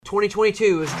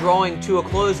2022 is drawing to a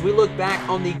close. We look back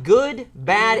on the good,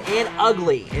 bad, and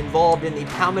ugly involved in the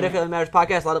Palmetto Family Matters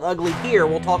podcast. A lot of ugly here.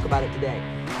 We'll talk about it today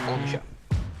on the show.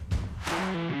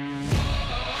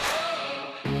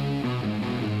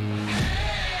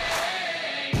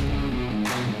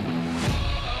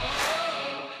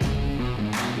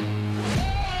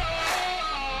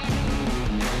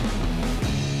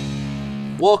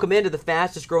 Welcome into the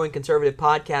fastest growing conservative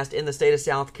podcast in the state of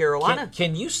South Carolina.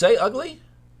 Can you say ugly?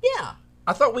 Yeah.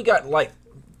 I thought we got,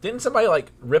 didn't somebody,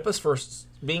 rip us for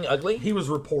being ugly? He was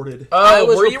reported. I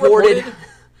was were you reported?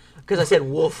 Because I said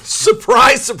woof.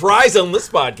 Surprise on this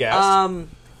podcast.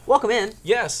 Welcome in.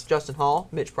 Yes. Justin Hall,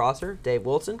 Mitch Prosser, Dave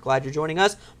Wilson. Glad you're joining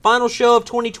us. Final show of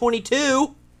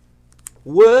 2022.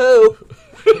 Whoa.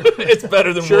 It's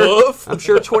better than woof. I'm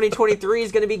sure 2023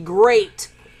 is going to be great.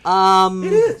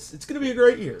 It is. It's going to be a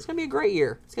great year. It's going to be a great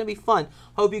year. It's going to be fun.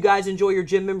 Hope you guys enjoy your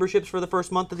gym memberships for the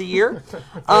first month of the year.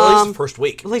 At least the first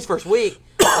week. At least first week.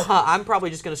 I'm probably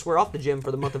just going to swear off the gym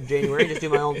for the month of January and just do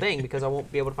my own thing because I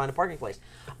won't be able to find a parking place.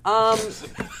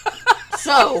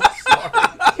 So,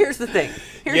 here's the thing.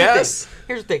 Here's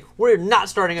the thing. We're not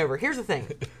starting over. Here's the thing.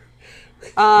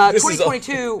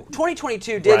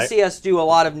 2022 did see us do a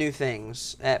lot of new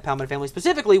things at Palmetto Family,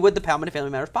 specifically with the Palmetto Family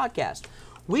Matters podcast.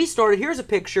 We started, here's a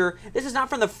picture. This is not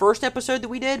from the first episode that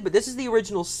we did, but this is the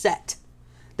original set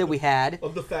that we had.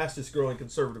 Of the fastest growing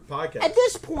conservative podcast. At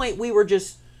this point, we were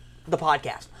just the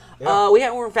podcast. Yeah. We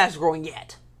weren't fast growing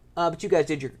yet. But you guys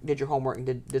did your homework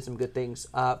and did some good things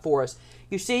for us.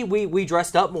 You see, we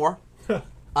dressed up more.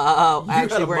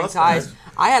 Actually wearing ties.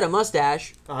 I had a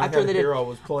mustache. I had a hair I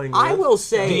was playing with. I will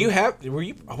say. What do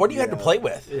you have to play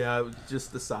with? Yeah, it was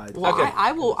just the sides. Well, Okay.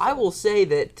 I will say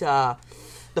that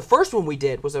the first one we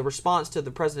did was a response to the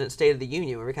President's State of the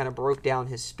Union, where we kind of broke down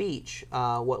his speech,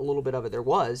 what little bit of it there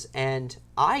was, and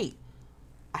I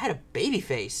had a baby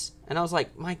face, and I was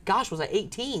like, my gosh, was I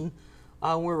 18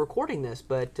 when we were recording this?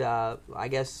 But I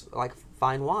guess like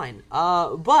fine wine.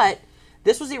 But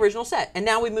this was the original set, and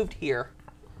now we moved here.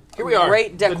 Here we are.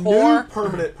 Great decor. The new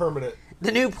permanent.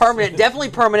 The new permanent, definitely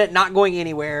permanent, not going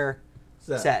anywhere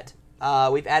set. Set.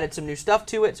 We've added some new stuff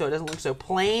to it, so it doesn't look so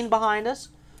plain behind us.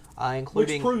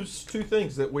 Including, Which proves two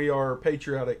things, that we are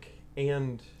patriotic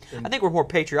and I think we're more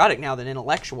patriotic now than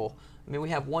intellectual. I mean, we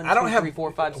have 1, 2, 3,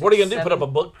 4, 5, 6, What are you going to do, 7, put up a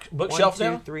bookshelf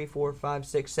 1, now? 2, 3, 4, 5,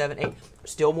 6, 7, 8.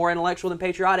 Still more intellectual than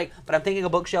patriotic, but I'm thinking a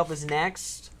bookshelf is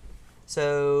next,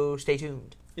 so stay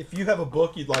tuned. if you have a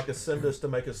book you'd like to send us to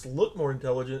make us look more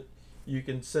intelligent, you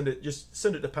can send it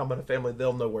to Palmetto Family.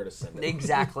 They'll know where to send it.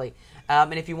 Exactly.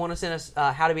 And if you want to send us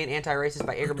How to Be an Anti-Racist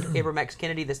by Ibram X.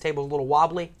 Keneedy, this table's a little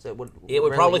wobbly, so it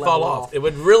would probably fall off. It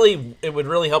would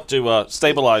really help to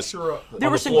stabilize. Sure. There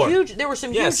were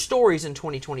some huge stories in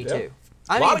 2022. Yep.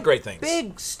 A lot of great things.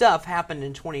 Big stuff happened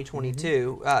in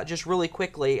 2022. Just really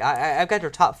quickly, I've got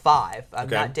your top 5. I'm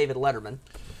not David Letterman,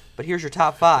 but here's your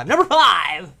top 5. Number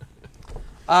 5.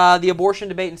 The abortion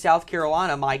debate in South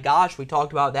Carolina. My gosh, we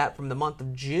talked about that from the month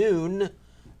of June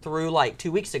through 2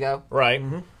 weeks ago. Right.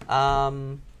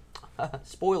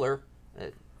 Spoiler,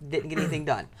 didn't get anything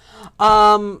done.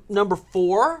 Number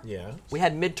 4. Yeah. We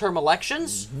had midterm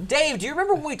elections. Dave, do you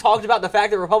remember when we talked about the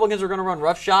fact that Republicans were going to run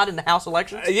roughshod in the House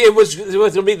elections? It was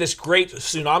going to be this great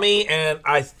tsunami, and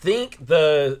I think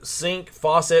the sink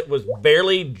faucet was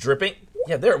barely dripping.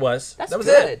 Yeah, there it was. That's that was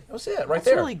good. it. That was it, right That's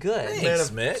there. really good. Thanks, Man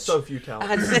of Mitch. so few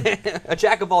talents. A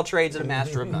jack of all trades and a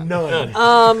master of none.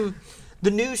 None. The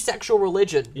new sexual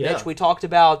religion, Yeah. Mitch. We talked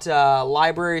about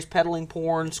libraries peddling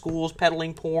porn, schools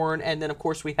peddling porn, and then of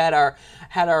course we had our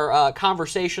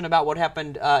conversation about what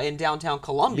happened in downtown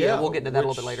Columbia. We'll get into that a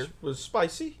little bit later. Was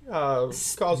spicy.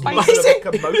 Caused a little bit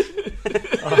of commotion.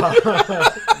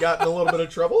 Got in a little bit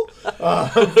of trouble.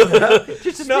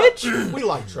 Just a smidge. We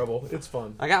like trouble. It's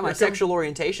fun. I got my sexual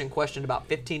orientation questioned about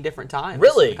 15 different times.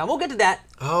 Really? We'll get to that.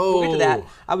 Oh. We'll get to that.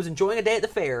 I was enjoying a day at the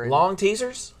fair. And, Long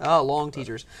teasers? Oh, long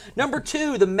teasers. Number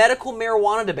 2, the medical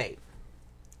marijuana debate.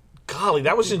 Golly,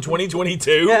 that was in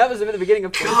 2022? Yeah, that was at the beginning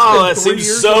of Oh, that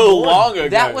seems so long ago.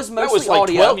 That was mostly like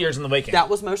audio. 12 years in the making. That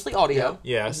was mostly audio.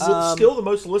 Yes. Still the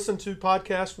most listened to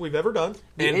podcast we've ever done.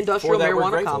 The And industrial for that, we're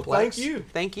marijuana grateful. complex. Thank you.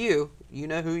 Thank you. You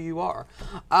know who you are.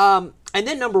 And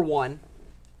then number 1,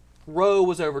 Roe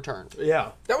was overturned.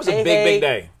 Yeah. That was a Hey, big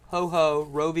day. Ho ho,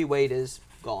 Roe v. Wade is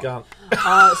gone. Gone.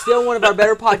 Still one of our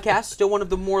better podcasts, still one of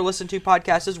the more listened to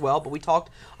podcasts as well, but we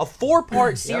talked a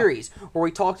 4-part series where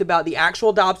we talked about the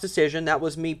actual Dobbs decision. That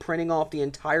was me printing off the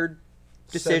entire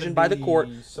decision by the court.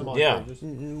 Yeah.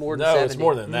 More than No, 70. it's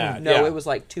more than that. No, yeah. it was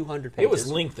like 200 pages. It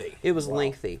was lengthy. It was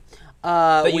lengthy.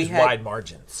 They We use had wide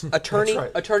margins.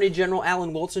 Attorney General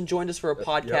Alan Wilson joined us for a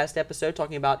podcast episode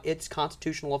talking about its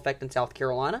constitutional effect in South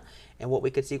Carolina and what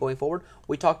we could see going forward.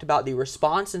 We talked about the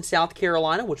response in South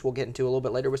Carolina, which we'll get into a little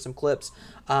bit later with some clips.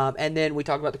 And then we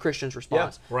talked about the Christians'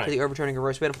 response right. to the overturning of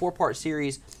Roe. So we had a 4-part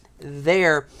series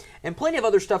there, and plenty of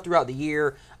other stuff throughout the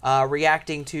year,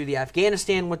 reacting to the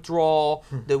Afghanistan withdrawal,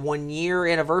 the 1-year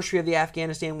anniversary of the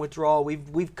Afghanistan withdrawal.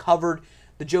 We've covered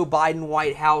the Joe Biden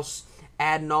White House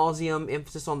ad nauseum,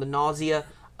 emphasis on the nausea,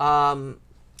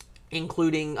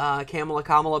 including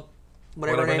Kamala,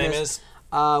 whatever her name is.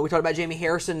 We talked about Jamie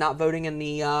Harrison not voting in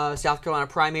the South Carolina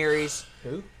primaries.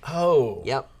 Who? Oh.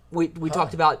 Yep. We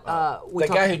talked about the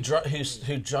guy who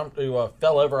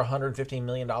fell over $115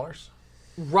 million.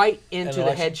 Right into the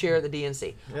election. head chair of the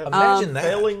DNC. Yeah, Imagine that.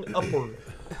 failing upward.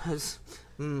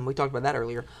 We talked about that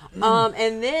earlier.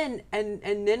 And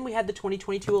then we had the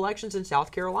 2022 elections in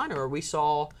South Carolina, where we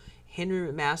saw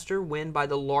Henry McMaster win by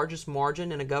the largest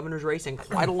margin in a governor's race in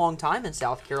quite a long time in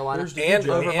South Carolina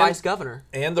over vice governor.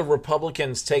 And the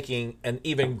Republicans taking an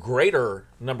even greater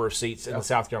number of seats in the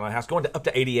South Carolina House, going to up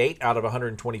to 88 out of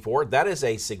 124. That is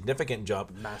a significant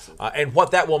jump. Massive. And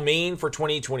what that will mean for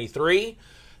 2023,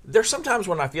 there's sometimes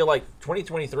when I feel like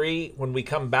 2023, when we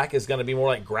come back, is going to be more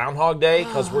like Groundhog Day,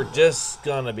 because we're just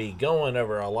going to be going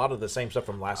over a lot of the same stuff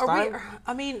from last time.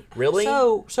 Really?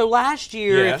 So last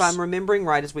year, Yes. if I'm remembering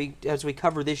right, as we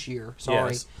cover this year,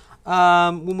 sorry. Yes.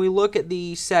 When we look at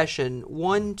the session,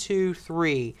 1, 2,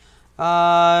 3,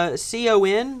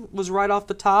 CON was right off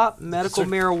the top. Medical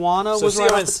marijuana was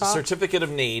right off the top. Certificate of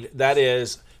Need, that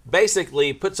is,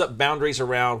 basically puts up boundaries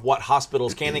around what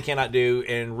hospitals can and cannot do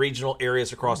in regional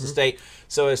areas across the state,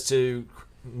 so as to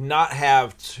not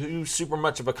have too super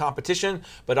much of a competition,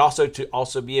 but also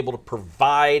to be able to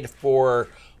provide for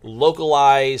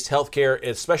localized healthcare,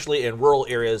 especially in rural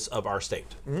areas of our state.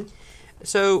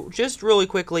 So just really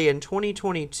quickly, in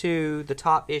 2022, the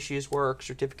top issues were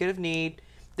Certificate of Need.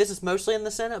 This is mostly in the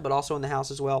Senate, but also in the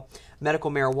House as well. Medical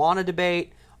marijuana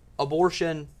debate,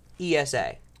 abortion,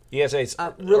 ESA. ESA's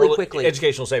really quickly.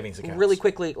 Educational savings accounts. Really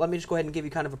quickly, let me just go ahead and give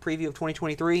you kind of a preview of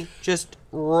 2023. Just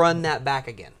run that back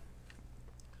again.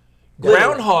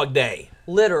 Groundhog Day.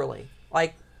 Literally.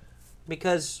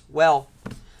 Because, well,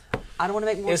 I don't want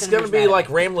to make more It's going to be like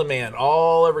Ramblin' Man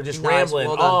all over, just Nice, rambling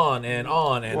well done. on and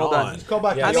on and Well on. done. Just call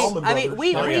back Yes. the Allman I mean, Brothers,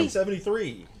 we-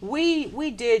 1973.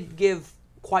 We did give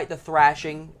quite the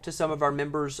thrashing to some of our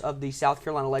members of the South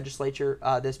Carolina legislature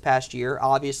this past year,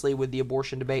 obviously with the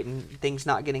abortion debate and things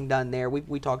not getting done there.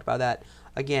 We talked about that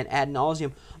again ad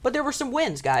nauseum. But there were some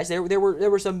wins, guys. There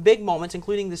were some big moments,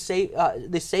 including the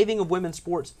saving of women's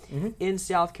sports in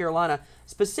South Carolina.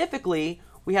 Specifically,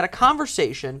 we had a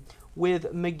conversation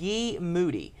with McGee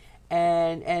Moody,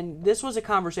 and this was a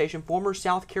conversation, former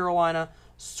South Carolina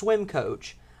swim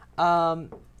coach.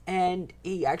 And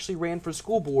he actually ran for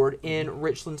school board in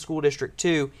Richland School District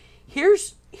 2.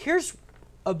 Here's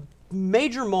a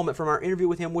major moment from our interview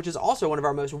with him, which is also one of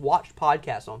our most watched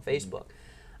podcasts on Facebook.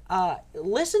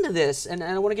 Listen to this, and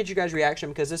I want to get you guys' reaction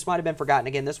because this might have been forgotten.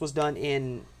 Again, this was done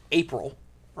in April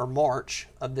or March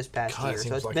of this past God, year. it So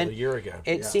seems it's like been a year ago.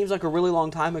 It seems like a really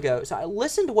long time ago. So I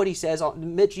listened to what he says.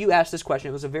 Mitch, you asked this question.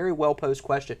 It was a very well posed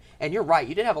question, and you're right.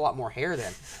 You did have a lot more hair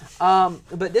then.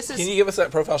 But this is. Can you give us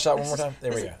that profile shot one more time?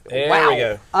 There we go. There wow. we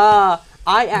go.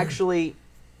 I actually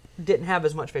didn't have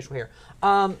as much facial hair.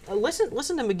 Listen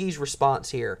to McGee's response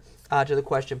here to the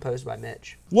question posed by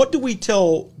Mitch. What do we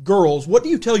tell girls? What do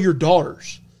you tell your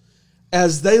daughters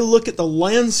as they look at the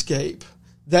landscape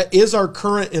that is our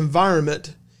current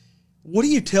environment? What do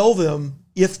you tell them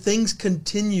if things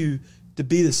continue to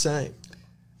be the same?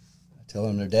 I tell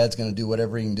them their dad's going to do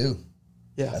whatever he can do.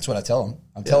 Yeah, That's what I tell them.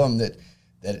 I'm telling them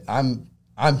that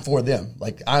I'm for them.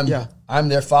 Like I'm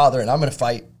their father, and I'm going to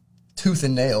fight tooth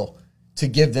and nail to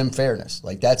give them fairness.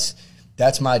 Like that's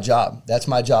my job. That's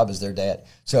my job as their dad.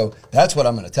 So that's what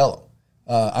I'm going to tell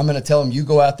them. I'm going to tell them, you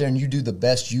go out there and you do the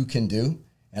best you can do,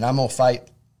 and I'm going to fight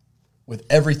with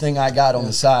everything I got on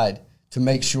the side to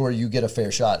make sure you get a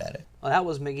fair shot at it. Well, that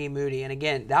was McGee Moody, and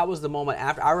again, that was the moment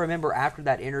after. I remember after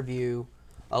that interview,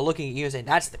 looking at you and saying,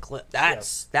 "That's the clip.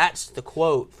 That's the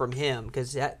quote from him,"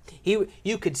 because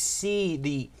you could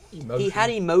see he had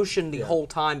emotion the whole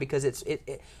time because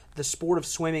the sport of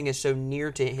swimming is so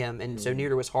near to him and so near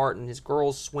to his heart, and his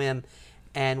girls swim,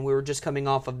 and we were just coming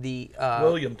off of the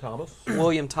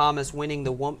William Thomas winning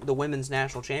the women's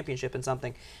national championship in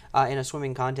something in a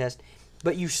swimming contest,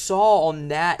 but you saw on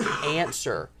that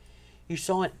answer. you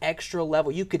saw an extra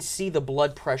level. You could see the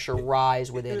blood pressure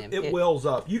rise within him. It wells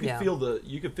up. You can yeah. feel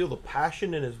the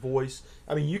passion in his voice.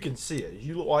 I mean, you can see it. As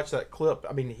you watch that clip,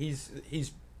 I mean,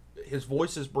 his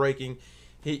voice is breaking.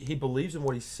 He believes in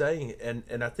what he's saying,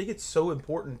 and I think it's so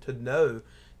important to know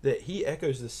that he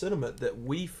echoes the sentiment that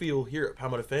we feel here at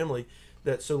Palmetto Family,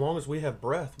 that so long as we have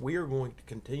breath, we are going to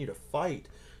continue to fight,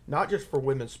 not just for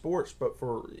women's sports, but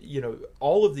for,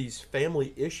 all of these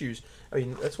family issues. I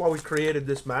mean, that's why we created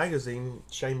this magazine,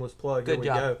 shameless plug. Good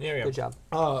job. Yeah. Good job.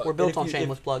 We're built on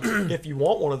shameless plugs. If you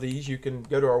want one of these, you can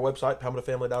go to our website,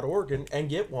 palmettofamily.org, and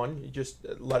get one. You just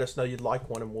let us know you'd like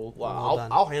one, and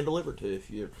I'll hand deliver it to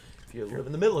you if you live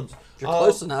in the Midlands. You're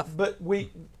close enough. But we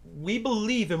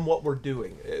believe in what we're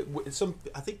doing.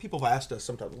 I think people have asked us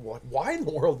sometimes, why in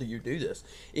the world do you do this?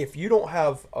 If you don't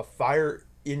have a fire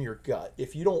in your gut,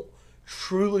 if you don't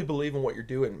truly believe in what you're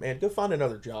doing, man, go find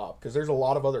another job, because there's a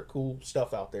lot of other cool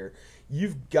stuff out there.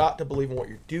 You've got to believe in what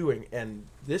you're doing, and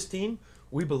this team,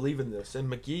 we believe in this.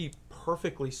 And McGee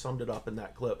perfectly summed it up in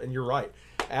that clip. And you're right,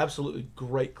 absolutely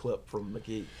great clip from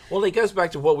McGee. Well, it goes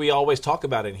back to what we always talk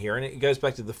about in here, and it goes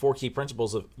back to the 4 key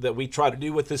principles that we try to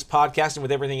do with this podcast and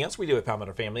with everything else we do at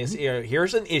Palmetto Family. Is,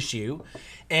 here's an issue,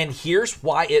 and here's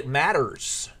why it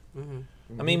matters. Mm-hmm.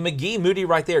 I mean, McGee Moody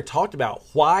right there talked about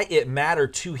why it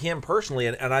mattered to him personally,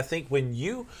 and I think when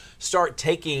you start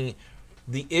taking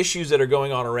the issues that are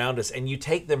going on around us and you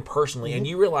take them personally, and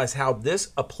you realize how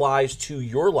this applies to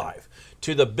your life,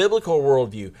 to the biblical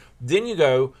worldview, then you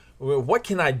go, well, what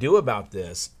can I do about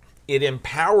this? It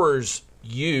empowers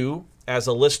you as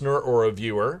a listener or a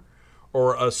viewer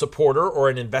or a supporter or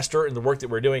an investor in the work that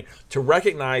we're doing to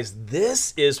recognize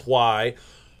this is why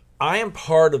I am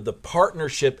part of the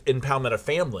partnership in Palmetto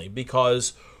Family,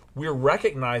 because we're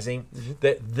recognizing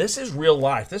that this is real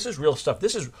life. This is real stuff.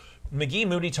 This is McGee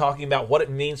Moody talking about what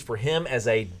it means for him as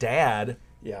a dad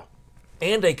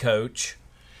and a coach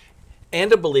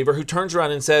and a believer who turns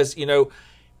around and says,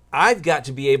 I've got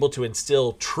to be able to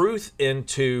instill truth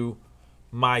into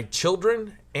my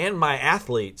children and my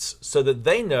athletes so that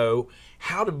they know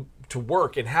how to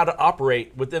work and how to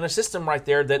operate within a system right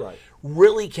there that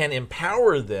really can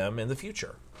empower them in the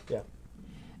future. Yeah.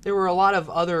 There were a lot of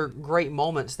other great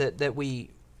moments that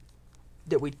we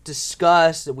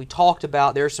discussed, that we talked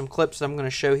about. There's some clips that I'm going to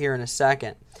show here in a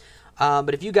second.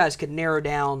 But if you guys could narrow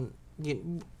down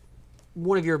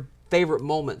one of your favorite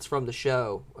moments from the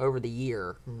show over the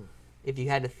year, if you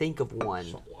had to think of one.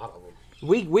 There's a lot of them.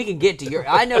 We can get to your.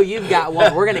 I know you've got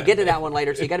one. We're going to get to that one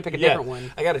later, so you got to pick a different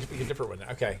one. I got to pick a different one.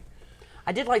 Okay.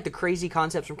 I did like the crazy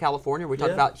concepts from California. We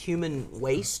talked about human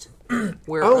waste,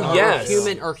 where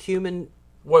human.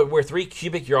 Where 3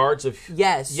 cubic yards of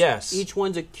yes. Each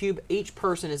one's a cube. Each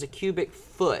person is a cubic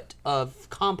foot of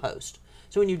compost.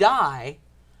 So when you die,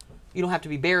 you don't have to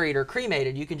be buried or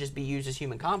cremated. You can just be used as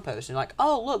human compost. And like,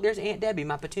 oh look, there's Aunt Debbie.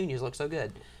 My petunias look so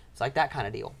good. It's like that kind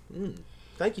of deal.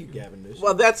 Thank you, Gavin Newsom.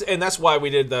 Well, that's why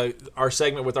we did our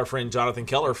segment with our friend Jonathan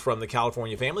Keller from the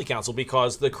California Family Council,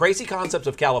 because the crazy concepts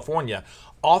of California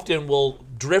often will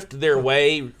drift their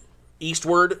way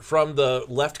eastward from the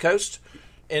left coast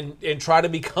and try to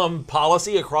become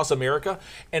policy across America.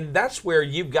 And that's where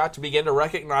you've got to begin to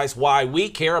recognize why we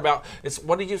care about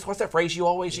what's that phrase you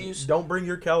always use? Don't bring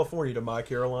your California to my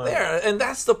Carolina. There, and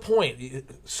that's the point.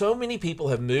 So many people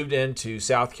have moved into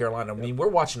South Carolina. I mean, we're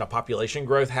watching a population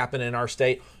growth happen in our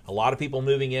state. A lot of people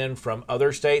moving in from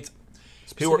other states.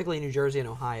 Specifically New Jersey and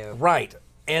Ohio. Right.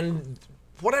 And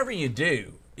whatever you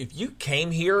do, if you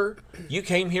came here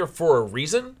for a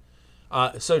reason.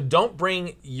 So don't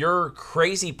bring your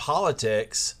crazy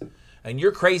politics and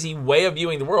your crazy way of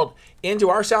viewing the world into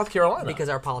our South Carolina. Because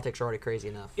our politics are already crazy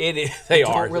enough. They we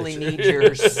are. Don't really need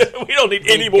yours. We don't need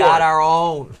any more. We got our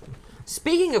own.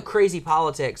 Speaking of crazy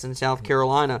politics in South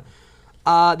Carolina,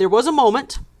 there was a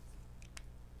moment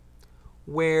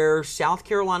where South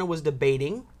Carolina was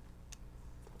debating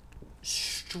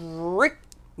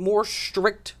more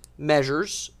strict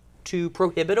measures to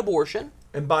prohibit abortion.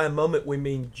 And by a moment, we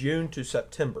mean June to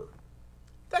September.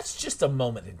 That's just a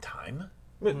moment in time.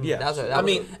 Yeah.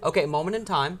 Okay, Moment in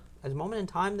Time. Is Moment in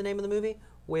Time the name of the movie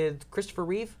with Christopher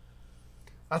Reeve?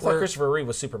 I thought Christopher Reeve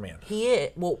was Superman. He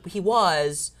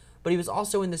was, but he was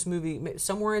also in this movie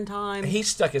Somewhere in Time. He's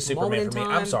stuck as Superman for me.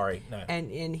 I'm sorry. No.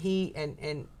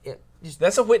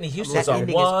 That's a Whitney Houston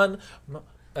song.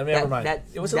 Never mind.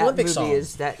 It was an Olympic song.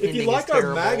 If you like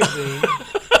our magazine,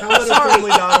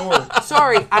 PalmettoFamily.org.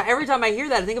 Sorry, every time I hear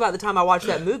that, I think about the time I watched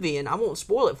that movie, and I won't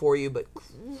spoil it for you, but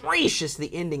gracious,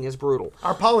 the ending is brutal.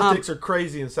 Our politics are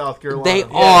crazy in South Carolina. They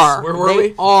are. Where were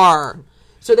we? Are.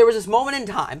 So there was this moment in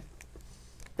time,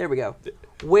 there we go,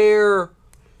 where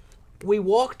we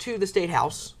walked to the State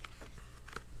House,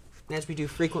 as we do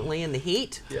frequently in the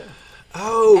heat. Yeah.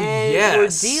 Oh, And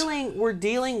yes. we're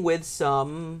dealing with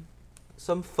some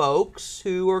folks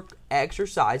who are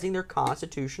exercising their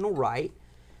constitutional right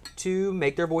to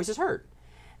make their voices heard.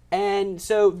 And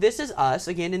so this is us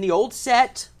again in the old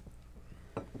set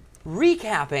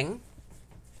recapping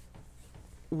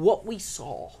what we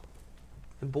saw.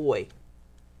 And boy,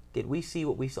 did we see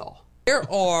what we saw. There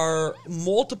are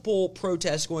multiple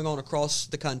protests going on across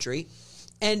the country.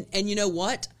 And you know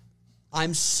what?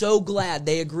 I'm so glad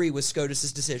they agree with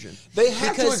SCOTUS's decision. They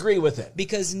have to agree with it.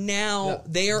 Because now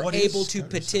they are What is able to SCOTUS's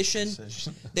petition.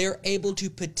 decision? They are able to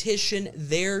petition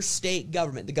their state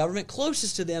government. The government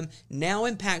closest to them now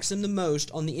impacts them the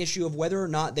most on the issue of whether or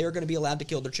not they are going to be allowed to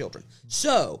kill their children.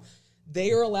 So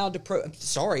they are allowed to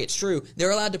it's true.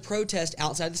 They're allowed to protest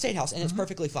outside the State House, and it's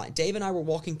perfectly fine. Dave and I were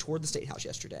walking toward the State House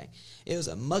yesterday. It was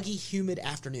a muggy, humid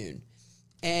afternoon,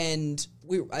 and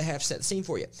I have set the scene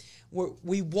for you.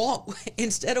 We walk,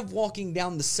 instead of walking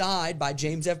down the side by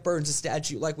James F. Burns'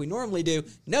 statue like we normally do,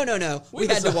 no. We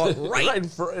had to walk right in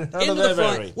front into the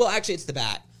front. baby. Well, actually, it's the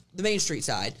back, the Main Street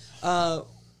side. Yeah.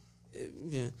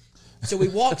 So we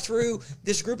walked through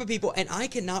this group of people, and I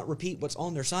cannot repeat what's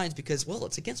on their signs because, well,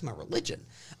 it's against my religion.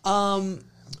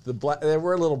 They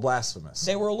were a little blasphemous.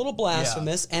 They were a little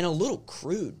blasphemous and a little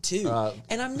crude, too.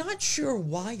 And I'm not sure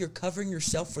why you're covering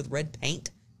yourself with red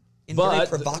paint in very But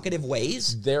provocative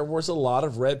ways. There was a lot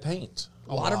of red paint.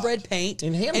 A lot of red paint.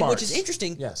 In hand and marks. which is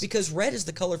interesting Yes. because red is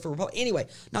the color for Republic. Anyway,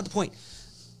 not the point.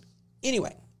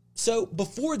 Anyway, so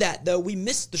before that, though, we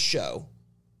missed the show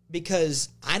because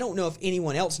I don't know if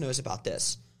anyone else knows about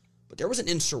this, but there was an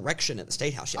insurrection at the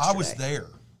State House yesterday. I was there.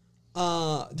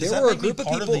 There that were a make me group of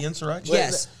part people. of the insurrection?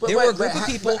 Yes, there were a group of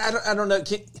people. I don't know.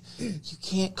 You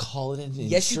can't call it an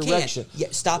Yes, you can. insurrection. Yeah,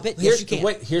 stop it. Here's, Yes, you can.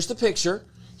 Wait, here's the picture.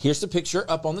 Here's the picture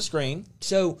up on the screen.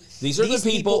 So These are the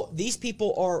people- These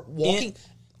people are walking.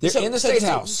 They're in the State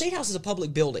House. The State House is a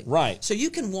public building, Right. So you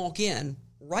can walk in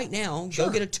right now, go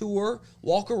get a tour,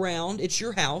 walk around. It's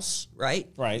your house, right?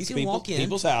 Right, You it's can walk in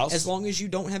people's house. as long as you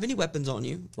don't have any weapons on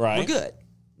you. Right. We're good.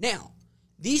 Now,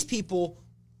 these people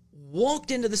walked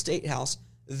into the State House.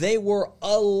 They were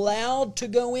allowed to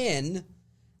go in,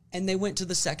 and they went to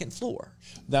the second floor.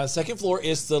 Now, the second floor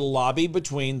is the lobby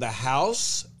between the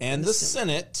House and the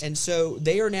Senate. And so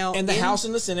they are now And the in- House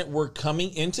and the Senate were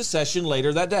coming into session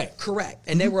later that day. Correct.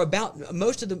 And they were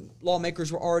most of the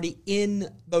lawmakers were already in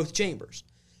both chambers.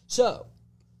 So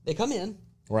they come in,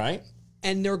 Right?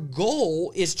 and their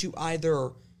goal is to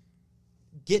either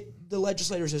get the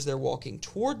legislators as they're walking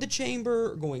toward the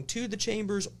chamber, going to the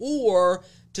chambers, or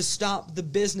to stop the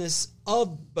business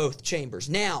of both chambers.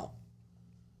 Now,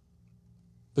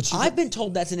 But I've been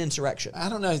told that's an insurrection. I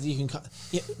don't know if you can call...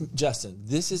 Yeah, Justin,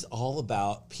 this is all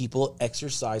about people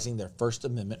exercising their First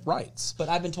Amendment rights. But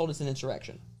I've been told it's an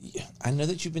insurrection. Yeah, I know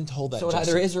that you've been told that, So it Justin.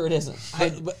 either is or it isn't.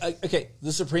 Okay,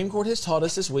 the Supreme Court has taught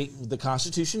us this week the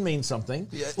Constitution means something.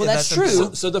 Well, that's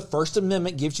true. So the First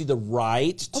Amendment gives you the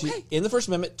right to, Okay. in the First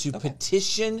Amendment, to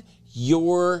petition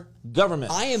your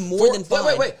government. I am more than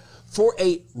fine. Wait. For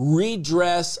a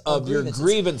redress of your grievances.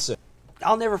 grievances.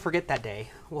 I'll never forget that day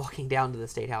walking down to the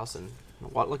State House and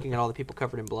looking at all the people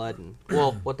covered in blood and,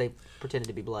 well, what they pretended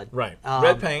to be blood. Right.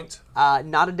 Red paint.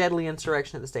 Not a deadly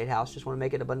insurrection at the State House. Just want to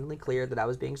make it abundantly clear that I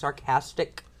was being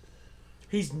sarcastic.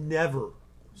 He's never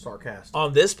sarcastic.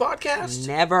 On this podcast?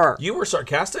 Never. You were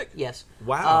sarcastic? Yes.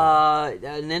 Wow.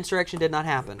 An insurrection did not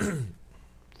happen.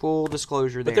 Full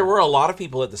disclosure there. But there were a lot of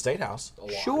people at the State House.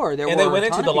 Sure, there And were. they went a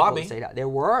ton into of the people at lobby. State House.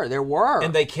 There were.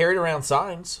 And they carried around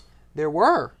signs. There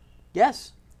were.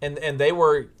 Yes. And they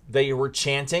were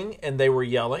chanting and they were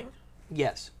yelling.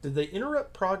 Yes. Did they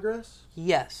interrupt progress?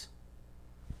 Yes.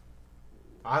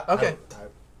 Okay.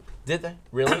 Did they?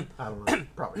 Really? I don't know.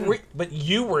 Probably. But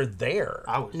you were there.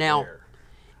 I was Now,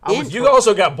 there. You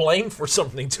also got blamed for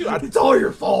something too. It's all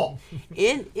your fault.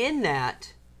 In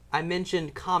that, I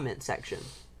mentioned comment section.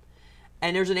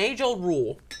 And there's an age-old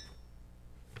rule.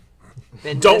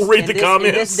 Don't read the In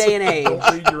comments. this day and age,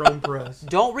 Don't read your own press.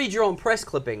 don't read your own press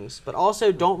clippings, but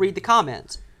also don't read the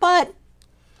comments. But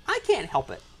I can't help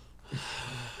it.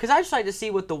 Because I just like to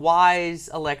see what the wise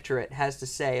electorate has to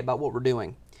say about what we're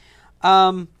doing.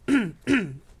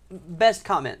 Best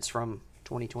comments from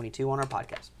 2022 on our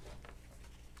podcast.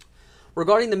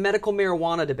 Regarding the medical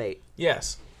marijuana debate,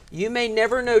 Yes. you may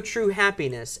never know true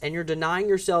happiness, and you're denying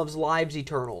yourselves lives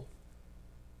eternal.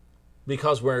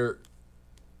 Because we're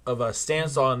of a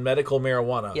stance on medical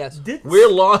marijuana. Yes. We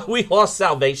lost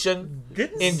salvation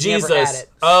Didn't in never Jesus. had it.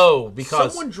 Oh,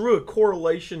 because Someone drew a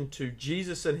correlation to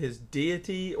Jesus and his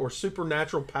deity or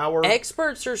supernatural power.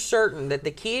 Experts are certain that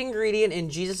the key ingredient in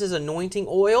Jesus' anointing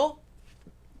oil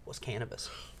was cannabis.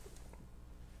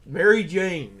 Mary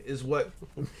Jane is what.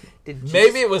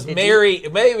 Maybe it was Mary.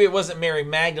 Maybe it wasn't Mary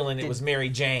Magdalene. It was Mary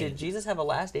Jane. Did Jesus have a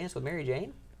last dance with Mary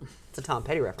Jane? It's a Tom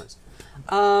Petty reference.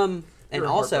 And You're a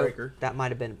also, heartbreaker. that might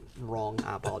have been wrong.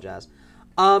 I apologize.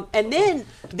 And then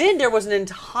there was an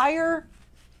entire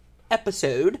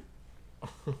episode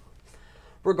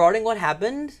regarding what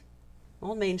happened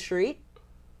on Main Street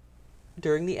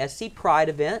during the SC Pride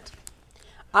event.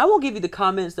 I will give you the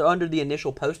comments that are under the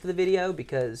initial post of the video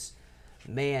because,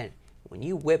 man, when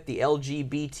you whip the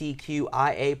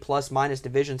LGBTQIA plus minus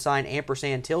division sign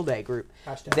ampersand tilde group,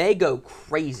 they go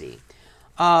crazy.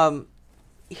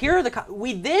 Here are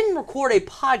we then record a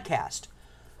podcast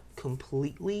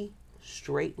completely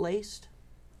straight-laced,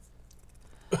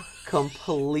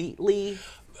 completely.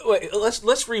 Wait,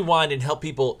 let's rewind and help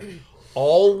people.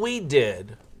 All we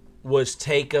did was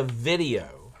take a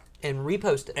video and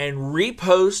repost it and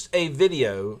repost a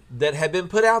video that had been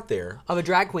put out there of a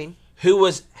drag queen who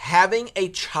was having a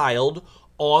child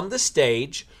on the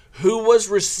stage, who was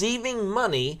receiving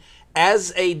money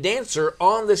as a dancer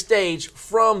on the stage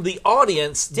from the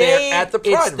audience there at the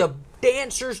Pride. It's the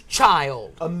dancer's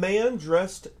child. A man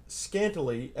dressed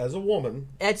scantily as a woman.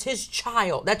 That's his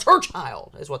child. That's her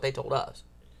child, is what they told us.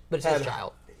 But it's his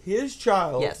child. His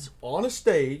child on a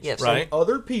stage. Yes. Right.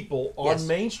 Other people on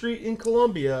Main Street in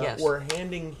Columbia were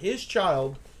handing his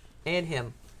child and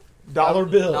him dollar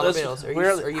bills. Dollar bills.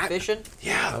 Are you fishing?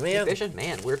 Yeah, man. You fishing?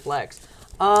 Man, weird flex.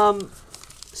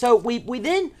 So we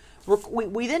then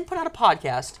put out a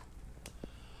podcast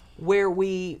where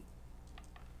we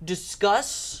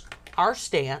discuss our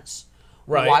stance,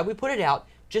 why we put it out,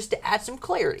 just to add some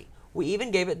clarity. We even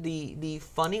gave it the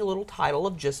funny little title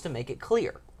of Just to Make It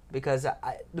Clear, because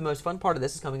the most fun part of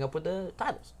this is coming up with the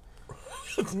titles.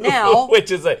 Now, which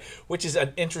is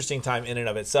an interesting time in and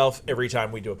of itself every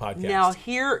time we do a podcast. Now,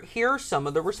 here are some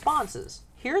of the responses.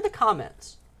 Here are the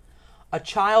comments. A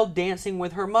child dancing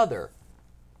with her mother.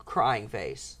 Crying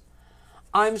face.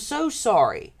 I'm so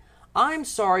sorry. I'm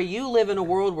sorry you live in a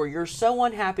world where you're so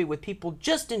unhappy with people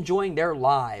just enjoying their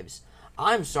lives.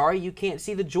 I'm sorry you can't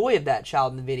see the joy of that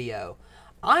child in the video.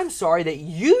 I'm sorry that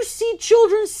you see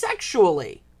children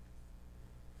sexually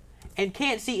and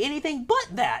can't see anything but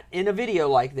that in a video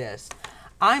like this.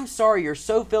 I'm sorry you're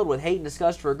so filled with hate and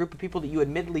disgust for a group of people that you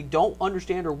admittedly don't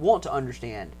understand or want to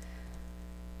understand.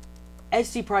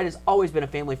 SC Pride has always been a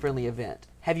family-friendly event.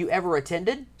 Have you ever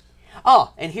attended?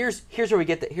 Oh, and here's where we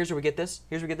get this.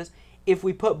 If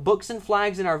we put books and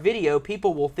flags in our video,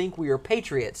 people will think we are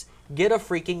patriots. Get a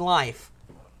freaking life.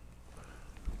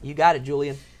 You got it,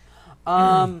 Julian.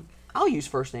 I'll use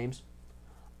first names.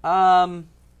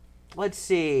 Let's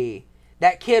see.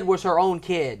 That kid was her own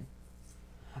kid.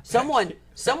 Someone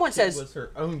says was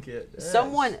her own kid. Yes.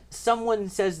 Someone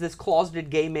says this closeted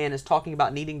gay man is talking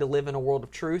about needing to live in a world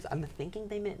of truth. I'm thinking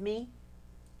they meant me.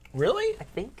 Really? I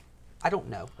think. I don't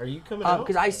know. Are you coming out?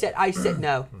 Because I said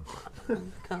no.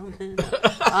 I'm coming.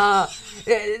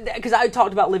 Because I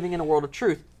talked about living in a world of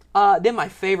truth. Then my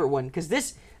favorite one, because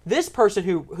this person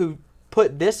who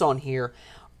put this on here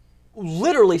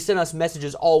literally sent us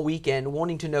messages all weekend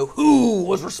wanting to know who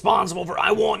was responsible for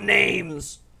I want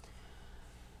names.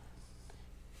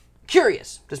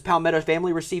 Curious, does Palmetto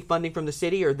family receive funding from the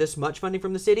city or this much funding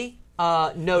from the city?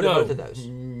 No to both of those.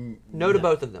 No to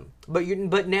both of them.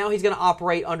 But now he's going to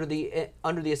operate under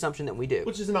the assumption that we do.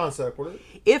 Which is a non sequitur.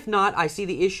 If not, I see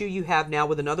the issue you have now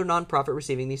with another nonprofit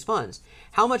receiving these funds.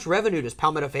 How much revenue does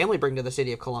Palmetto family bring to the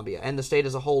city of Columbia and the state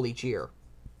as a whole each year?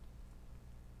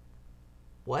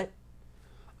 What?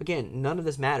 Again, none of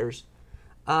this matters.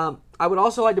 I would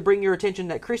also like to bring your attention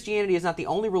that Christianity is not the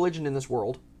only religion in this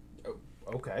world.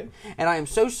 Okay. And I am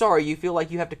so sorry you feel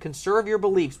like you have to conserve your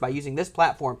beliefs by using this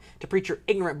platform to preach your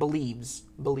ignorant beliefs.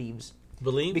 Believes?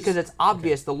 Because it's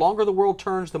obvious the longer the world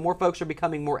turns, the more folks are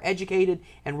becoming more educated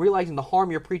and realizing the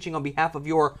harm you're preaching on behalf of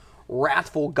your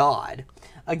wrathful God.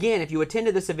 Again, if you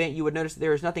attended this event, you would notice that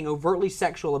there is nothing overtly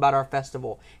sexual about our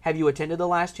festival. Have you attended the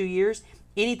last 2 years?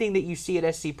 Anything that you see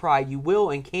at SC Pride, you will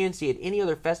and can see at any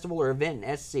other festival or event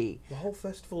in SC. The whole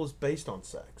festival is based on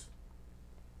sex.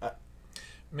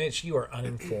 Mitch, you are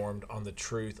uninformed on the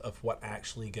truth of what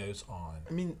actually goes on.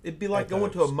 I mean, it'd be like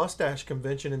going to a mustache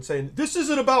convention and saying, this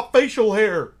isn't about facial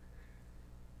hair.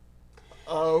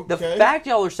 Okay. The fact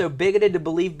y'all are so bigoted to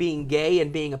believe being gay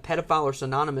and being a pedophile are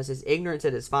synonymous is ignorance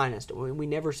at its finest. We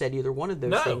never said either one of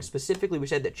those things. Specifically, we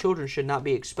said that children should not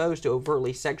be exposed to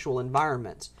overtly sexual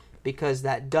environments because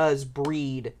that does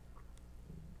breed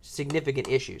significant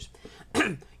issues.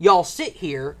 Y'all sit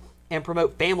here and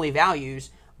promote family values,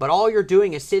 but all you're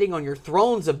doing is sitting on your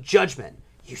thrones of judgment.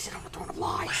 You sit on the throne of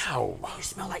lies. Wow. You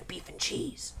smell like beef and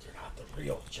cheese. You're not the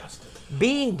Real justice.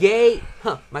 Being gay,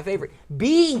 my favorite.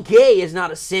 Being gay is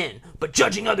not a sin, but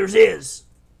judging others is.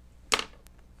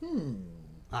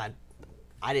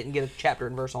 I didn't get a chapter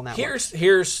and verse on that one.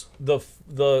 Here's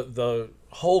the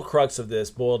whole crux of this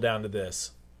boiled down to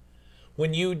this.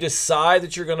 When you decide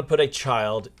that you're going to put a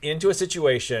child into a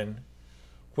situation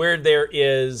where there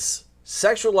is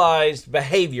sexualized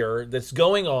behavior that's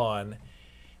going on,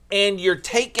 and you're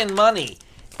taking money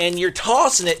and you're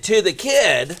tossing it to the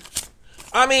kid,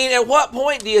 I mean, at what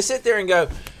point do you sit there and go,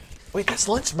 wait, that's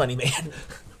lunch money, man?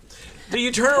 Do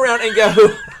you turn around and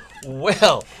go,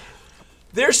 well,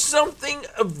 there's something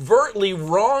overtly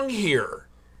wrong here?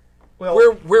 Well,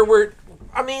 Where we're,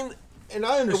 I mean, and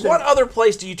I understand. what other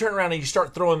place do you turn around and you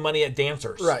start throwing money at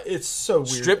dancers? Right, it's so weird.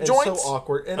 Strip and joints? so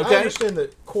awkward. And Okay. I understand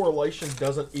that correlation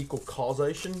doesn't equal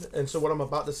causation, and so what I'm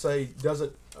about to say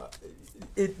doesn't.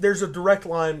 There's a direct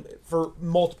line for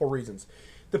multiple reasons.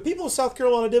 The people of South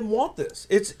Carolina didn't want this.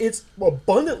 It's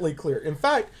abundantly clear. In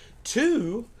fact,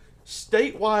 2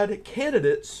 statewide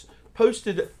candidates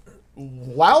posted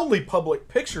loudly public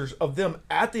pictures of them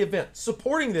at the event,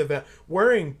 supporting the event,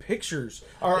 wearing pictures.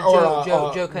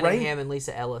 Joe Cunningham and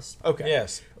Lisa Ellis. Okay.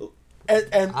 Yes.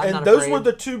 And not those afraid. were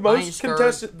the two I ain't most scared.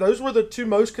 contested. Those were the 2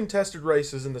 most contested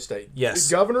races in the state. Yes.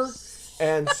 The governor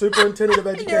and superintendent of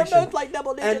They're education. both like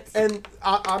double digits. And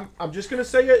I'm just going to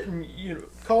say it, and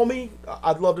call me.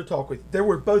 I'd love to talk with you. They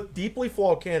were both deeply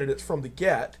flawed candidates from the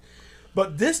get,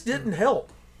 but this didn't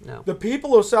help. No. The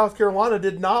people of South Carolina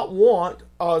did not want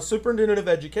a superintendent of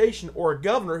education or a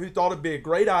governor who thought it'd be a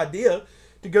great idea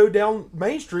to go down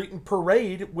Main Street and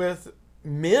parade with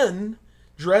men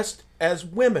dressed as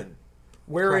women,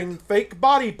 wearing fake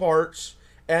body parts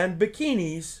and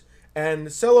bikinis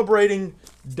and celebrating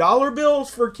dollar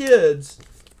bills for kids.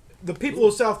 The people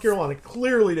of South Carolina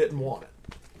clearly didn't want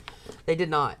it. They did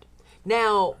not.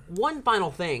 Now, one final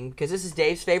thing, because this is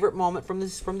Dave's favorite moment from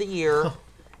the year,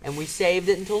 and we saved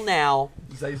it until now.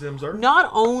 Zay Zimzer. Not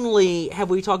only have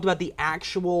we talked about the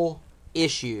actual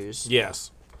issues,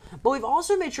 Yes. but we've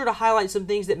also made sure to highlight some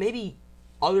things that maybe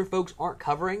other folks aren't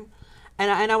covering.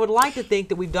 And I would like to think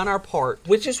that we've done our part.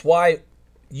 Which is why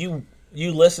you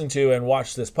listen to and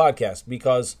watch this podcast,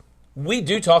 because we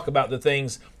do talk about the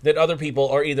things that other people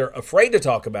are either afraid to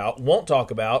talk about, won't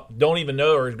talk about, don't even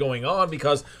know are going on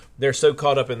because they're so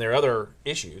caught up in their other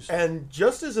issues. And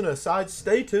just as an aside,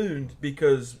 stay tuned,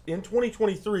 because in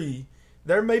 2023,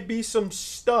 there may be some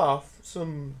stuff,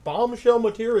 some bombshell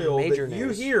material Major that you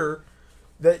news. hear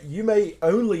that you may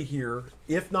only hear,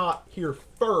 if not hear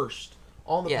first,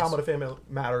 on the Yes. Palmetto Family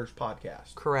Matters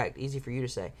podcast. Correct. Easy for you to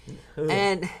say.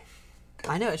 And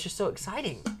I know, it's just so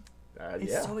exciting.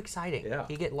 It's Yeah. so exciting. Yeah.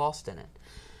 You get lost in it.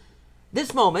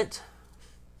 This moment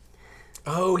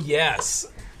Oh, yes.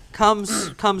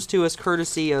 comes to us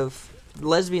courtesy of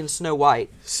lesbian Snow White.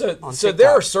 So on there TikTok.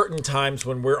 are certain times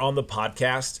when we're on the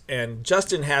podcast and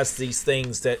Justin has these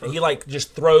things that he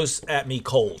just throws at me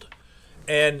cold.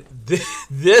 And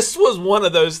this was one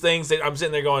of those things that I'm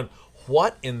sitting there going,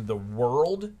 what in the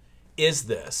world is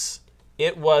this?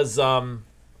 It was a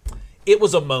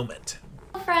moment.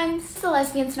 Hello friends, it's the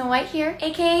lesbian Snow White here,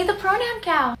 aka the pronoun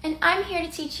cow, and I'm here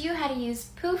to teach you how to use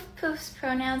poof's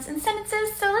pronouns in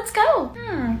sentences, so let's go.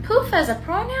 Poof as a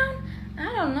pronoun? I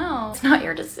don't know. It's not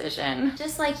your decision.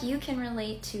 Just like you can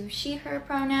relate to she, her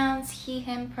pronouns, he,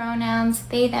 him pronouns,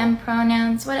 they, them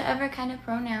pronouns, whatever kind of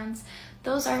pronouns,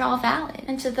 those are all valid.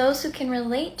 And to those who can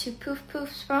relate to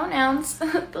poof's pronouns,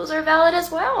 those are valid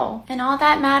as well. And all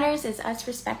that matters is us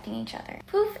respecting each other.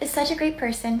 Poof is such a great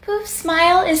person. Poof's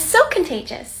smile is so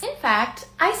contagious. In fact,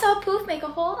 I saw Poof make a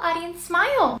whole audience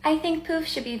smile. I think Poof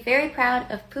should be very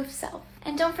proud of Poof's self.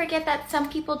 And don't forget that some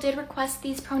people did request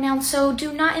these pronouns, so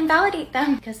do not invalidate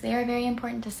them because they are very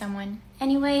important to someone.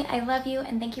 Anyway, I love you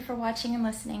and thank you for watching and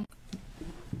listening.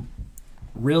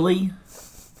 Really?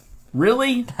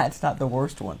 Really? That's not the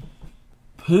worst one.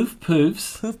 Poofs.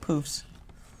 Poofs.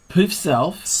 Poof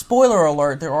self. Spoiler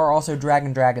alert, there are also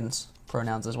dragons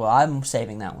pronouns as well. I'm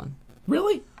saving that one.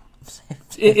 Really?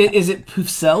 Is it poof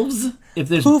selves? If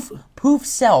there's Poof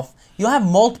self. You'll have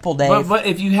multiple, Dave. but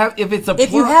if you have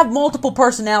If you have multiple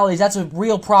personalities, that's a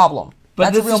real problem. but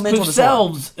That's a this real is mental poof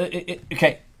disorder. selves.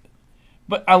 Okay.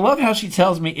 But I love how she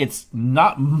tells me it's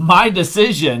not my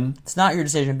decision. It's not your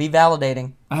decision. Be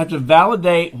validating. I have to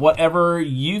validate whatever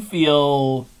you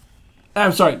feel.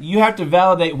 I'm sorry. You have to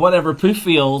validate whatever Poof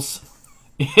feels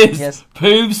is Yes.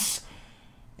 Poof's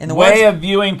In the way words, of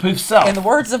viewing Poof self. in the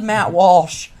words of Matt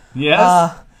Walsh.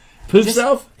 Yes. Poof just-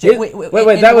 self? wait,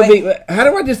 That would be. How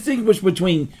do I distinguish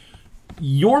between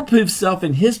your Poof self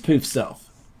and his Poof self?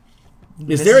 Is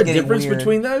This there is a getting difference weird.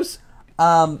 between those?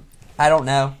 I don't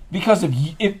know. Because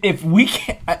if we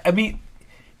can't, I mean,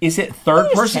 is it third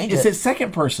just person? change Is it. it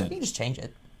second person? You can just change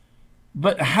it.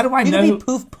 But how do I You know?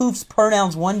 can be Poof's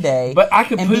pronouns one day, But I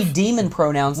could and be Poof- demon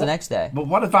pronouns the next day. But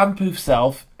what if I'm Poof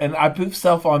self and I poof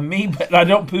self on me, but I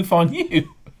don't poof on you?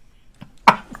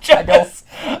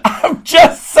 I'm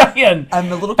just saying.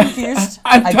 I'm a little confused.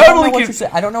 I'm I totally don't know what conf- you're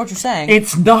saying. I don't know what you're saying.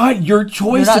 It's not your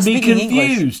choice You're not to be speaking English.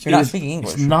 confused. You're not It is- speaking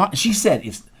English. It's not. She said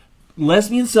it's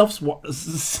lesbian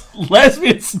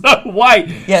lesbian Snow White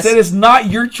Yes. said it's not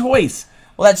your choice.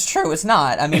 Well, that's true. It's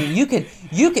not. I mean, you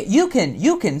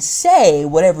can say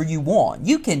whatever you want.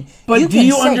 You can. But you do can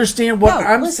you say, understand what No,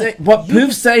 I'm listen, saying? What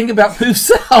Poof's saying about Poof's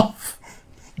self?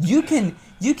 You can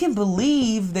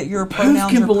believe that your Poof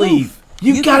pronouns can are believe. Poof.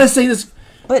 You've You got to can- say this.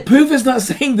 But Poof is not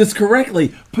saying this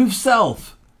correctly. Poof's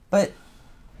self. but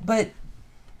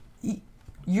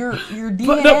your DNA.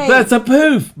 But no, that's a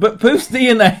Poof. But Poof's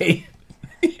DNA.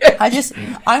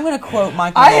 I'm going to quote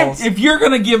Michael I am. Knowles. If you're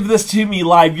gonna give this to me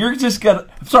live, you're just gonna.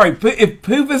 Sorry, if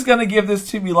Poof is gonna give this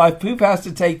to me live, Poof has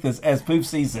to take this as Poof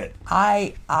sees it.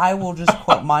 I will just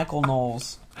quote Michael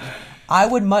Knowles. I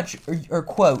would much or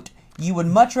quote. You would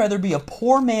much rather be a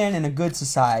poor man in a good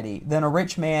society than a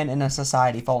rich man in a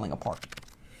society falling apart.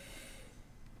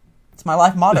 It's my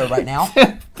life motto right now.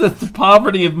 The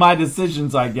poverty of my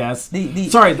decisions, I guess.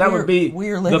 Sorry, that would be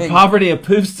we're the living- poverty of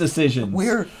Poof's decisions.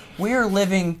 We're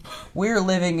living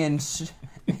in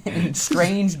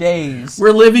strange days.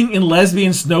 We're living in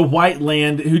lesbian Snow White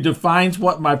land who defines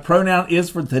what my pronoun is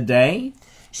for today.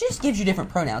 She just gives you different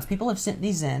pronouns. People have sent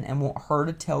these in and want her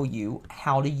to tell you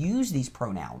how to use these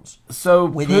pronouns. So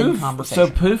Within Poof, conversation.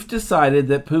 so Poof decided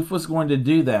that Poof was going to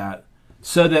do that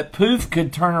so that Poof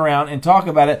could turn around and talk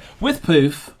about it with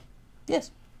Poof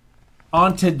Yes.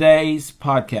 on today's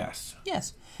podcast.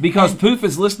 Yes. Because And- Poof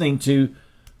is listening to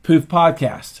Poof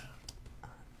Podcast.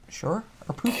 Sure.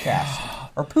 Or Poofcast.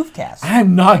 Or Poofcast.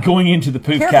 I'm not going into the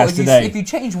Careful, Poofcast today. if you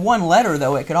change one letter,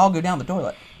 though, it could all go down the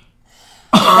toilet.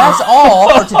 That's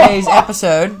all for today's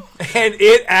episode. And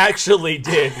it actually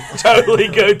did totally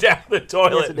go down the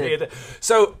toilet. Yes, it did.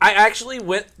 So I actually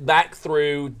went back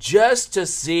through just to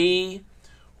see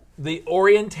the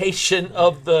orientation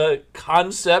of the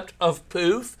concept of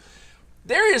poof.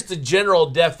 There is the general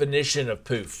definition of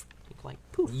poof. Like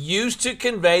poof. Used to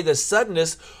convey the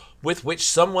suddenness with which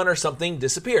someone or something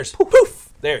disappears. Poof. Poof.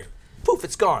 There. Poof,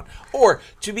 it's gone. Or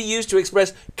to be used to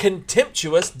express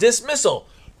contemptuous dismissal.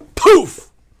 Poof.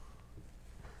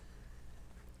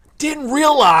 Didn't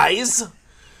realize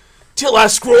till I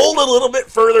scrolled a little bit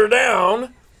further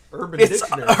down. Urban It's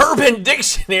Dictionary. Urban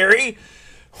Dictionary.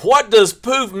 What does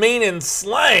poof mean in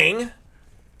slang?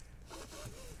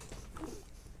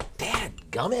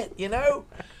 Dadgummit, you know?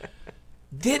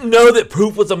 Didn't know that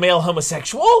poof was a male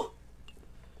homosexual.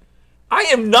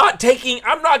 I'm not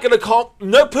going to call,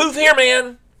 no poof here,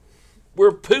 man.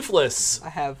 We're poofless.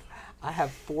 I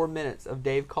have 4 minutes of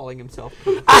Dave calling himself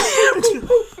poof.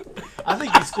 I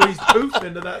think he squeezed Poof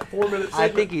into that 4-minute segment. I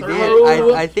think he did.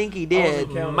 thoroughly. I think he did.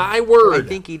 My I word.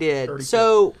 think he did. 30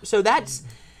 So that's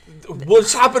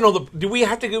What's happening on the, do we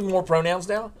have to do more pronouns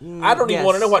now? I don't even yes.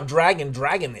 want to know what dragon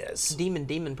is.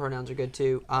 demon pronouns are good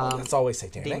too. That's always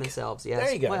satanic. Demon selves, yes.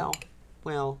 There you go.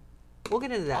 Well, we'll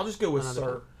get into that. I'll just go with another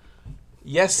Sir. time.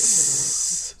 Yes,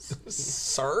 sir?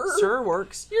 Sir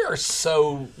works. You're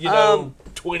so,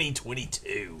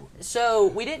 2022. So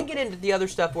we didn't get into the other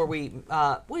stuff where we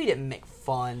didn't make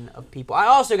fun of people. I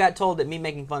also got told that me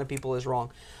making fun of people is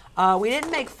wrong. We didn't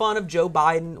make fun of Joe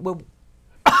Biden. Well,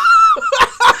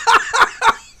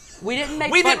 we didn't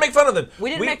make fun of them. We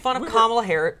didn't make fun of we were- Kamala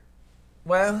Harris.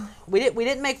 Well, We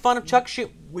didn't make fun of Chuck Schumer.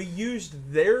 We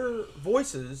used their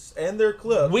voices and their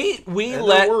clips. we and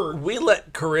their words.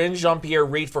 let Corinne Jean-Pierre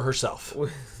read for herself. I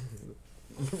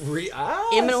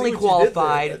see Eminently what you did there.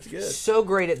 qualified, That's good. so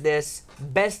great at this,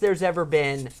 best there's ever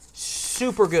been,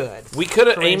 super good. We could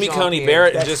have Corinne Amy Coney Jean-Pierre.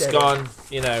 Barrett and That's just better. gone,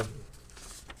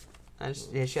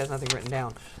 She has nothing written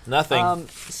down. nothing.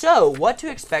 So, what to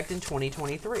expect in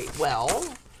 2023? Well,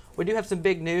 we do have some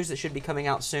big news that should be coming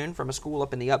out soon from a school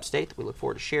up in the upstate that we look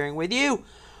forward to sharing with you.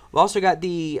 We've also got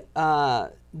the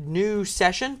new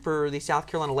session for the South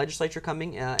Carolina legislature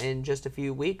coming in just a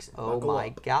few weeks. Oh my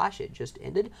gosh, it just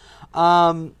ended.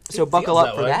 So buckle feels up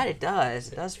that for way. that. It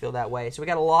does feel that way. So we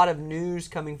got a lot of news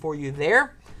coming for you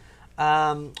there.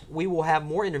 We will have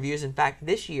more interviews. In fact,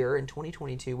 this year in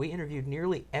 2022, we interviewed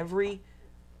nearly every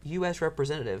U.S.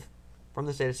 representative from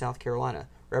the state of South Carolina.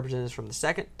 Representatives from the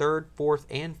 2nd, 3rd, 4th,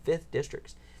 and 5th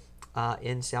districts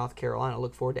in South Carolina.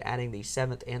 Look forward to adding the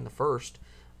 7th and the 1st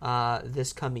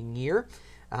this coming year.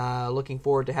 Looking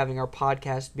forward to having our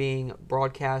podcast being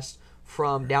broadcast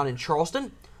from down in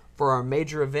Charleston for our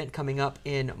major event coming up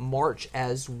in March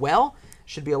as well.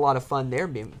 Should be a lot of fun there.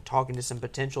 Be talking to some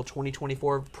potential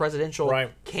 2024 presidential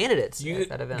candidates at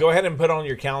that event. Go ahead and put on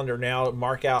your calendar now.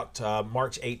 Mark out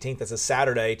March 18th. That's a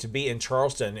Saturday to be in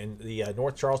Charleston in the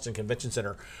North Charleston Convention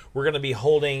Center. We're going to be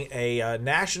holding a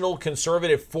National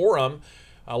Conservative Forum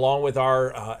along with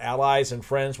our allies and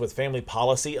friends with Family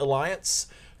Policy Alliance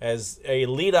as a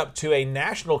lead up to a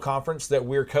national conference that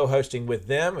we're co-hosting with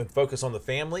them and focus on the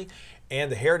family and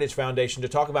the Heritage Foundation to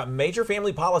talk about major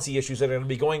family policy issues that are going to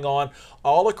be going on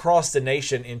all across the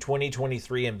nation in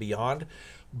 2023 and beyond.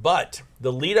 But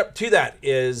the lead up to that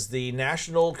is the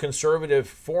National Conservative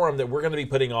Forum that we're going to be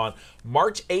putting on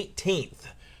March 18th.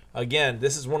 Again,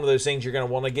 this is one of those things you're going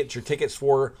to want to get your tickets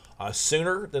for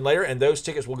sooner than later, and those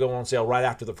tickets will go on sale right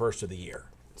after the first of the year.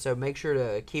 So make sure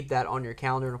to keep that on your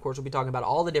calendar. And, of course, we'll be talking about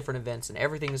all the different events and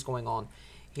everything that's going on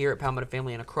here at Palmetto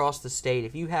Family and across the state.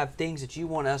 If you have things that you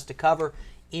want us to cover,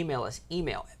 email us.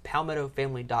 Email at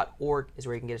palmettofamily.org is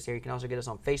where you can get us there. You can also get us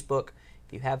on Facebook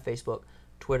if you have Facebook,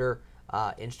 Twitter,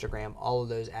 Instagram. All of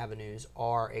those avenues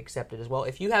are accepted as well.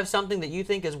 If you have something that you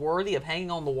think is worthy of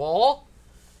hanging on the wall,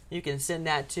 you can send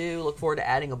that too. Look forward to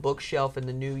adding a bookshelf in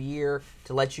the new year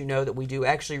to let you know that we do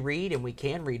actually read and we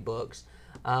can read books.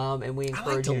 And we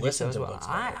encourage you to do so as well.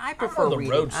 I prefer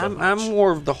reading. I'm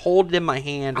more of the hold it in my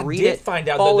hand, read it, find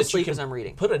out fall that asleep you as can I'm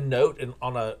reading. Put a note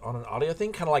on an audio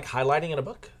thing, kind of like highlighting in a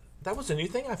book. That was a new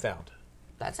thing I found.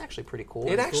 That's actually pretty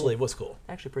cool. It actually was cool.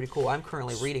 Actually pretty cool. I'm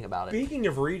currently reading about it. Speaking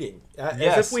of reading,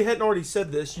 as if we hadn't already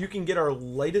said this, you can get our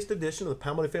latest edition of the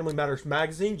Palmetto Family Matters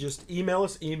magazine. Just email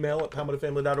us,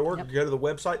 email@palmettofamily.org, or go to the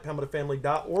website,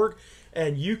 palmettofamily.org,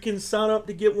 and you can sign up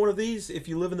to get one of these. If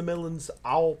you live in the Midlands,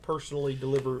 I'll personally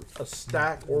deliver a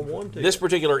stack or one to you. This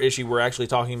particular issue we're actually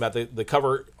talking about, the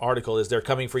cover article is They're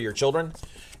Coming for Your Children.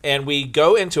 And we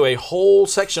go into a whole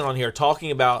section on here talking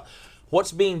about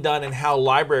what's being done and how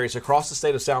libraries across the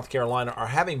state of South Carolina are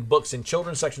having books in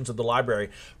children's sections of the library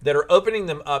that are opening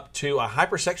them up to a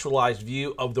hypersexualized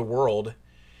view of the world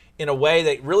in a way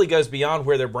that really goes beyond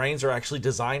where their brains are actually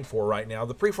designed for right now.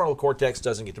 The prefrontal cortex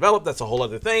doesn't get developed. That's a whole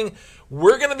other thing.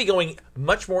 We're going to be going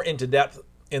much more into depth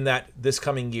in that this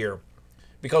coming year,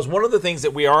 because one of the things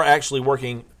that we are actually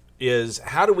working is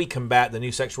how do we combat the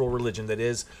new sexual religion that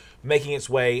is making its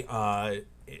way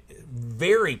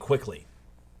very quickly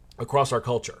across our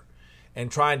culture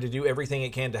and trying to do everything it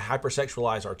can to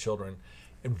hypersexualize our children,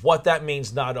 and what that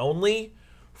means not only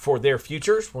for their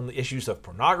futures, when the issues of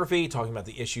pornography, talking about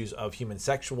the issues of human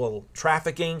sexual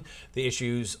trafficking, the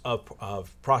issues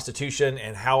of prostitution,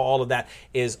 and how all of that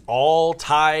is all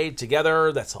tied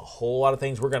together. That's a whole lot of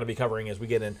things we're going to be covering as we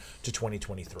get into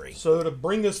 2023. So to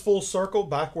bring this full circle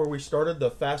back where we started,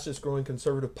 the fastest growing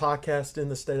conservative podcast in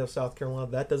the state of South Carolina,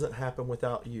 that doesn't happen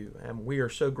without you. And we are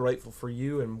so grateful for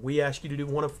you. And we ask you to do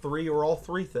one of three or all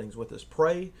three things with us.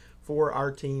 Pray for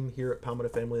our team here at Palmetto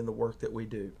Family and the work that we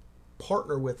do.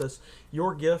 Partner with us.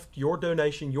 Your gift, your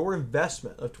donation, your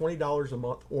investment of $20 a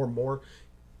month or more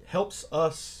helps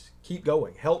us keep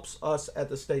going, helps us at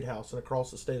the State House and across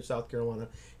the state of South Carolina,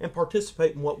 and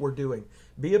participate in what we're doing.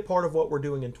 Be a part of what we're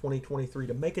doing in 2023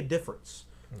 to make a difference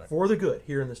for the good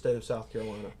here in the state of South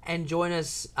Carolina. And join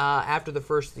us after the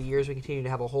first of the years. We continue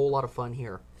to have a whole lot of fun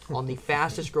here on the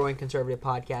fastest growing conservative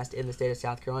podcast in the state of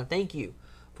South Carolina. Thank you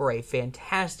for a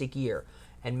fantastic year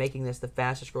and making this the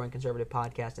fastest growing conservative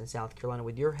podcast in South Carolina.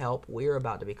 With your help, we're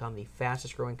about to become the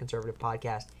fastest growing conservative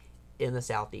podcast in the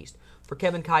Southeast. For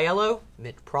Kevin Caiello,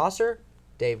 Mitch Prosser,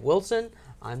 Dave Wilson,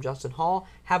 I'm Justin Hall.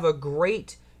 Have a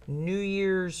great New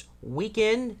Year's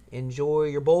weekend. Enjoy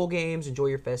your bowl games. Enjoy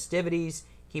your festivities.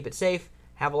 Keep it safe.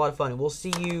 Have a lot of fun. And we'll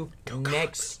see you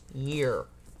next year.